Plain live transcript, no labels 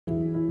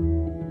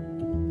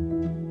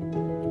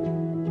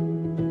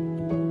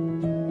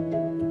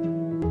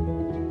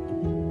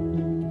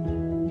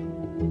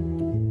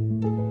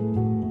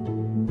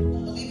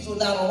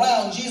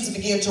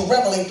began to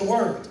revelate the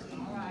word.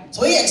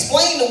 So he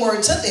explained the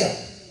word to them.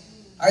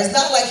 It's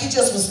not like he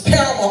just was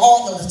parable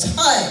all of the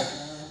time,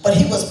 but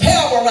he was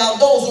parable around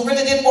those who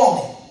really didn't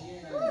want it.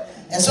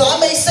 And so I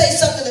may say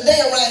something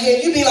today around here,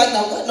 you be like,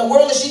 now what in the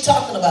world is she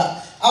talking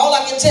about? All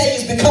I can tell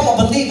you is become a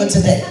believer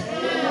today.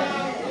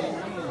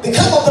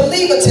 Become a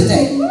believer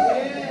today.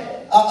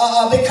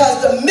 Because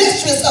the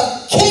mistress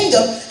of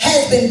kingdom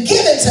has been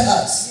given to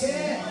us.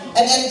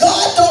 And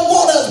God don't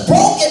want us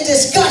broke and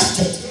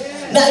disgusted.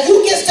 Now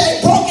you can stay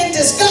broke and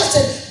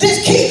disgusted,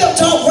 this kingdom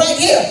talk right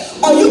here.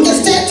 Or you can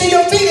stand to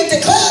your feet and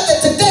declare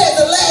that today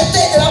is the last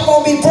day that I'm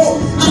going to be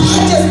broke. I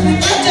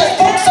just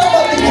broke some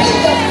of the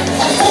kingdom.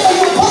 And some of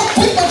you broke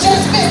people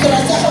just missed it.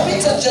 I said, let me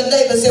touch your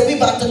neighbor and say,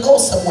 we about to go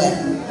somewhere.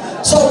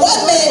 So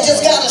one man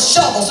just got a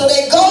shovel. So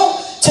they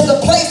go to the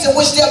place in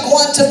which they're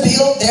going to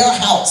build their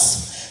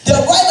house.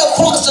 They're right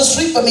across the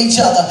street from each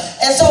other.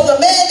 And so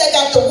the man that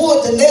got the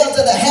wood, the nails,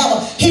 and the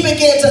hammer, he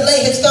began to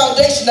lay his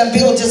foundation and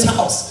build his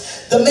house.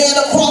 The man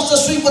across the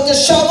street with the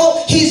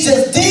shovel, he's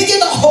just digging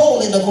a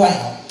hole in the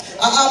ground.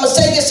 I'm going to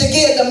say this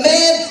again. The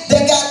man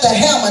that got the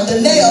hammer, the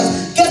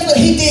nails, guess what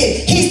he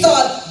did? He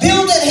started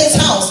building his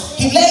house.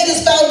 He laid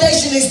his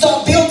foundation. He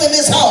started building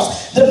his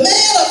house. The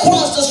man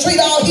across the street,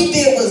 all he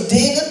did was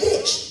dig a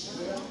ditch.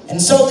 And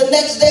so the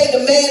next day,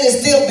 the man is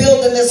still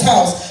building his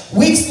house.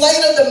 Weeks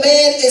later, the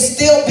man is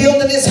still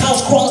building his house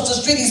across the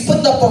street. He's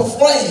putting up a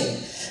frame.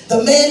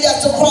 The man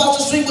that's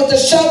across the street with the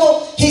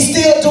shovel, he's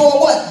still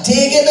doing what?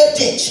 Digging a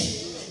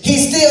ditch.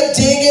 He's still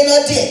digging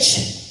a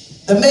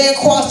ditch. The man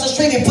across the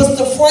street, he puts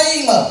the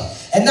frame up.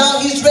 And now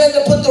he's ready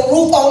to put the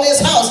roof on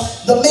his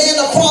house. The man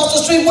across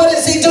the street, what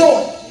is he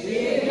doing?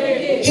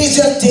 He's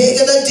just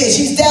digging a ditch.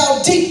 He's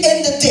down deep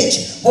in the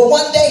ditch. Well,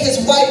 one day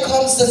his wife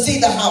comes to see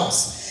the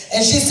house.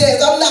 And she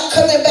says, I'm not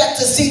coming back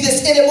to see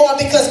this anymore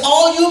because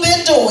all you've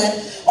been doing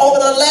over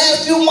the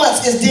last few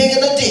months is digging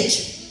a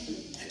ditch.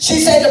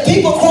 She said the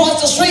people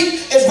across the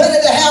street is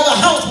ready to have a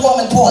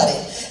housewarming party.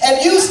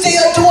 And you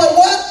still doing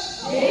what?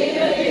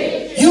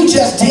 You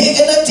just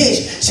digging a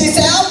ditch. She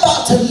said, I'm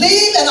about to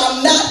leave and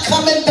I'm not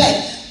coming back.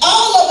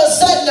 All of a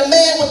sudden, the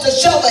man with the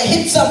shovel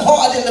hits him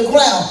hard in the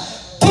ground.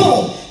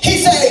 Boom.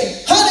 He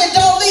said, honey,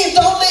 don't leave,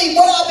 don't leave.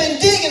 What I've been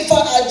digging for,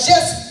 I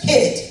just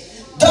hit it.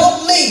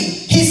 Don't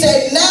leave. He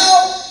said,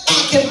 now I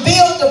can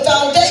build the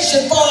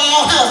foundation for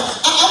our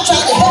house. I'm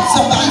trying to help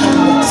somebody.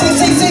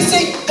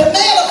 See. The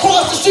man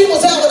across the street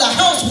was out with a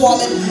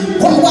housewarming,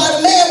 while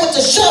the man with the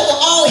shovel,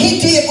 all he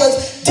did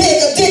was dig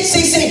a ditch.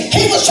 See,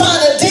 he was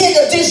trying to dig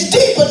a ditch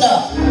deep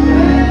enough.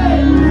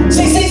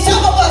 See,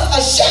 some of us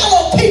are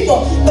shallow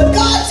people, but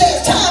God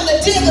says time to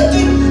dig a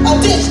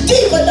ditch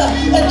deep enough.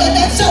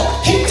 And so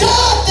he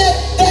dug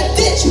that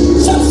ditch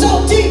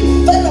so deep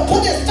that he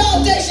put his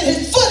foundation,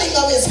 his footing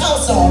of his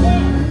house on.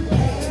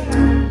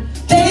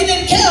 That he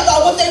didn't care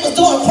about what they was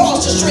doing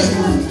across the street.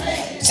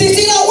 See,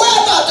 don't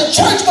worry about the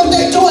church, what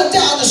they're doing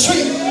down the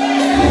street.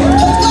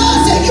 Because God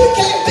said you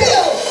can't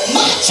build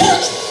my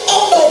church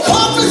on no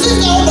conferences,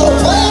 on no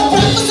prayer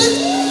practices.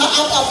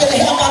 I'm going to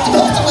help out the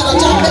God. Somebody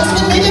don't mess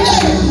with me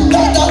today.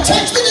 Don't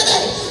touch me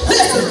today.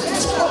 Listen.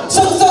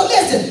 So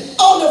listen.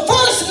 On the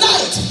first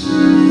night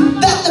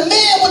that the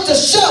man with the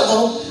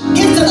shovel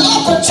gets an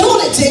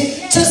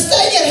opportunity to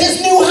stay in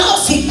his new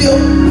house he built,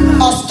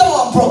 a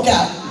storm broke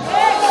out.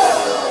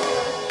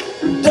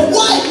 The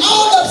wife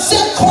all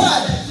upset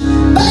crying.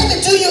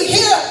 Baby, do you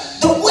hear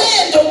the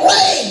wind, the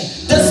rain?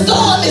 The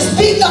storm is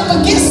beating up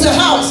against the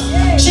house.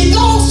 She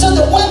goes to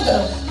the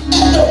window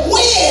and the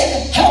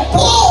wind had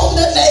blown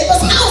the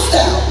neighbor's house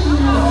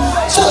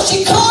down. So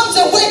she comes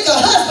and wakes her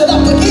husband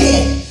up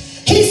again.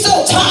 He's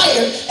so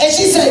tired and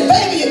she said,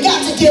 baby, you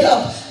got to get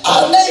up.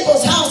 Our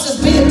neighbor's house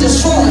is being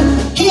destroyed.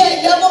 He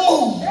ain't never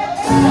moved.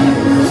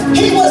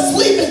 He was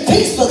sleeping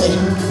peacefully.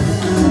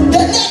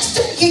 The next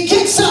day he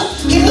gets up,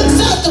 he looks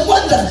out the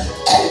window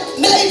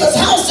and neighbor's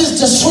house is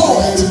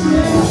destroyed.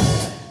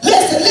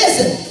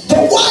 Listen,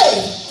 the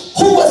wife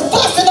who was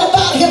fussing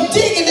about him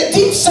digging the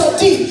deep so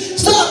deep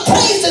started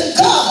praising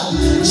God.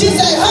 She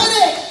said,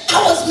 honey, I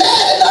was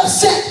mad and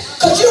upset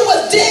because you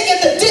was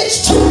digging the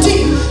ditch too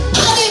deep.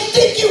 I didn't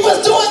think you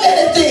was doing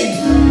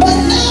anything, but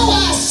now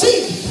I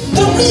see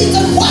the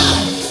reason why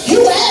you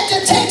had to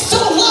take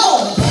so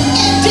long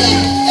and dig.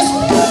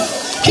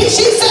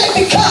 She said,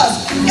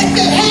 because if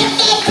it had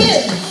not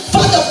been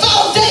for the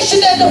foundation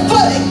and the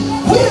footing,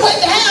 we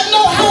wouldn't have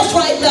no house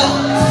right now.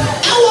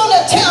 I want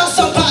to tell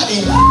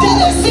somebody that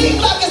it seems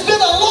like it's been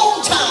a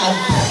long time.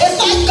 It's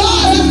like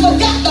God has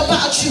forgotten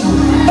about you.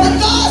 But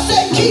God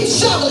said, keep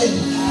shoveling.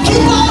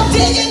 Keep on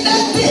digging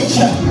that ditch.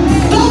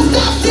 Don't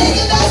stop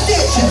digging that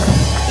ditch.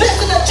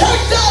 Listen, the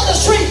church down the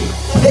street,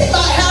 they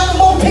might have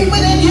more people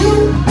than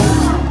you.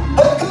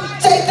 But God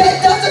said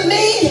that doesn't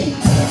mean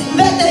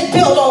that they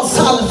build on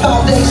solid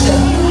foundation.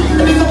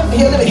 Let me come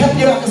here, let me help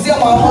you out because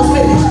I'm almost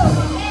finished.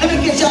 Let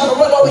me get y'all to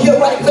run over here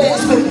right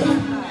fast with me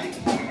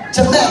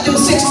to Matthew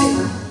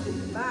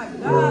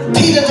 16.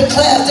 Peter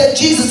declares that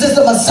Jesus is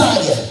the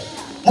Messiah.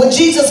 When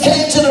Jesus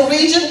came to the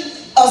region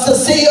of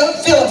Caesarea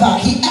Philippi,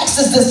 he asked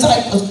his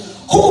disciples,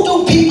 who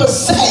do people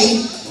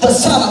say the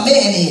Son of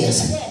Man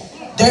is?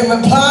 They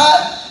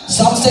replied,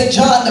 some say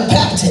John the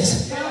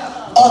Baptist,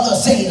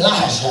 others say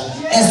Elijah,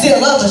 and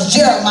still others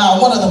Jeremiah,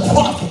 one of the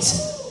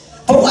prophets.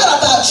 But what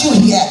about you,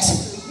 he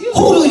asked.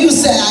 Who do you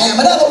say I am?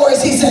 In other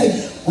words, he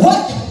said,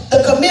 what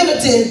the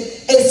community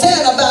is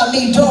saying about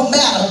me don't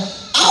matter.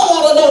 I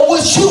want to know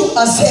what you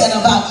are saying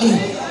about me.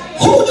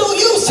 Who do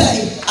you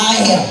say I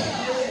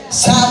am?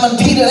 Simon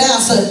Peter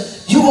answered,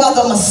 you are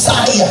the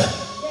Messiah.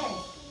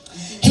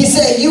 He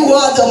said, you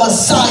are the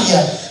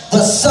Messiah,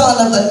 the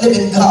Son of the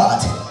living God.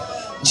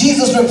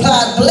 Jesus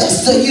replied,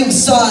 blessed are you,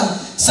 Simon,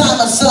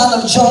 son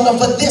of Jonah,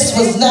 for this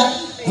was not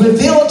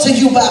revealed to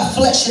you by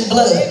flesh and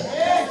blood,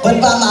 but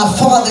by my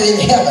Father in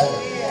heaven.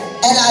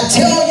 And I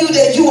tell you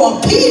that you are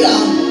Peter,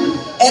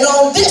 and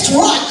on this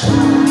rock,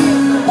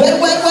 wait.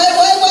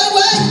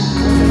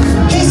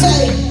 He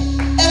said,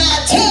 and I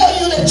tell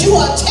you that you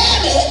are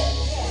Tammy,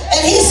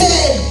 and he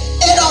said,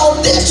 and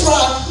on this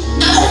rock,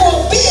 I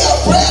will build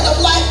Bread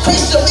of Life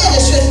Christian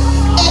Ministries,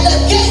 and the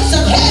gates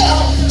of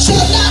hell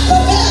shall not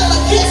prevail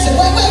against it.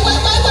 Wait.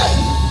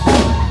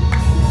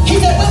 He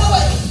said,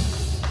 wait.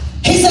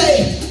 He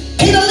said,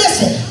 Peter,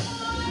 listen,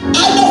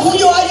 I know who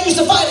you are. You used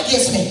to fight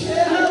against me.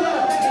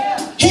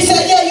 He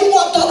said, yeah, you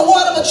walked on the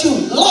water, but you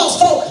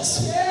lost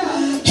focus.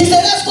 He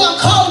said, that's why I'm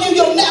calling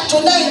you your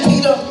natural name,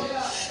 Peter.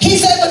 He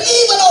said, but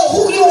even on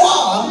who you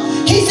are,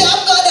 he said,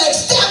 I'm going to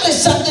establish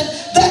something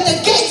that the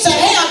gates of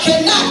hell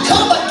cannot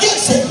come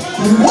against it.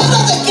 What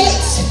are the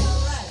gates?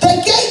 The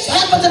gates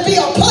happen to be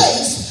a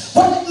place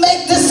where we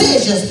make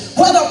decisions,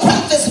 where the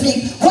prophets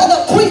meet, where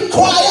the priests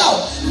cry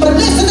out. But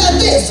listen to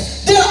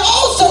this. There are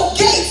also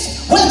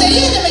gates where the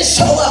enemy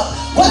show up,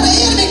 where the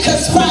enemy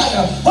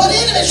conspire, where the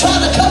enemy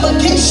trying to come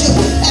against you.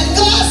 And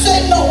God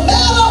said, no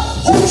matter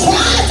who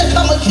tries to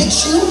come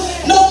against you,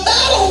 no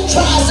matter who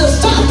tries to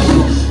stop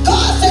you,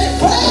 God said,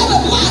 bread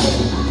of life.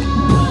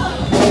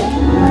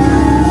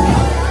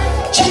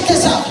 Check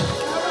this out.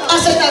 I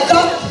said, now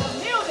God,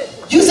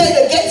 you say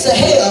the gates of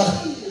hell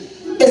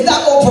is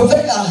not going to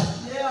prevail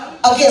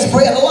against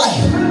bread of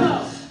life.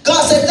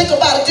 God said, think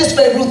about it this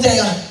way, Ruth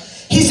there.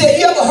 He said,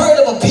 you ever heard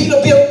of a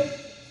Peterbilt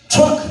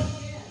truck?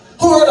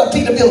 Who heard of a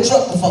Peterbilt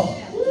truck before?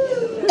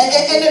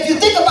 And if you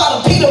think about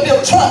a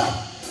Peterbilt truck,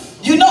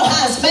 you know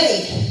how it's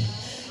made.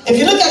 If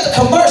you look at the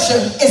commercial,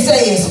 it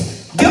says,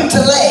 built to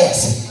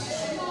last.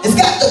 It's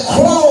got the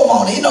chrome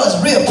on it. You know, it's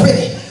real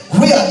pretty,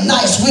 real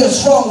nice, real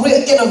strong,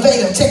 real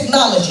innovative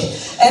technology.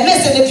 And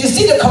listen, if you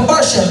see the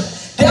commercial,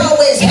 they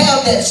always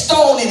have that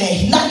stone in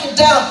it. You knock it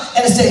down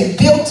and it says,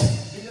 built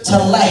to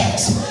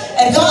last.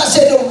 And God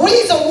said the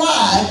reason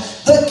why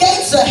the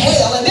gates of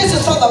hell, and this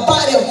is for the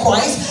body of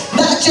Christ,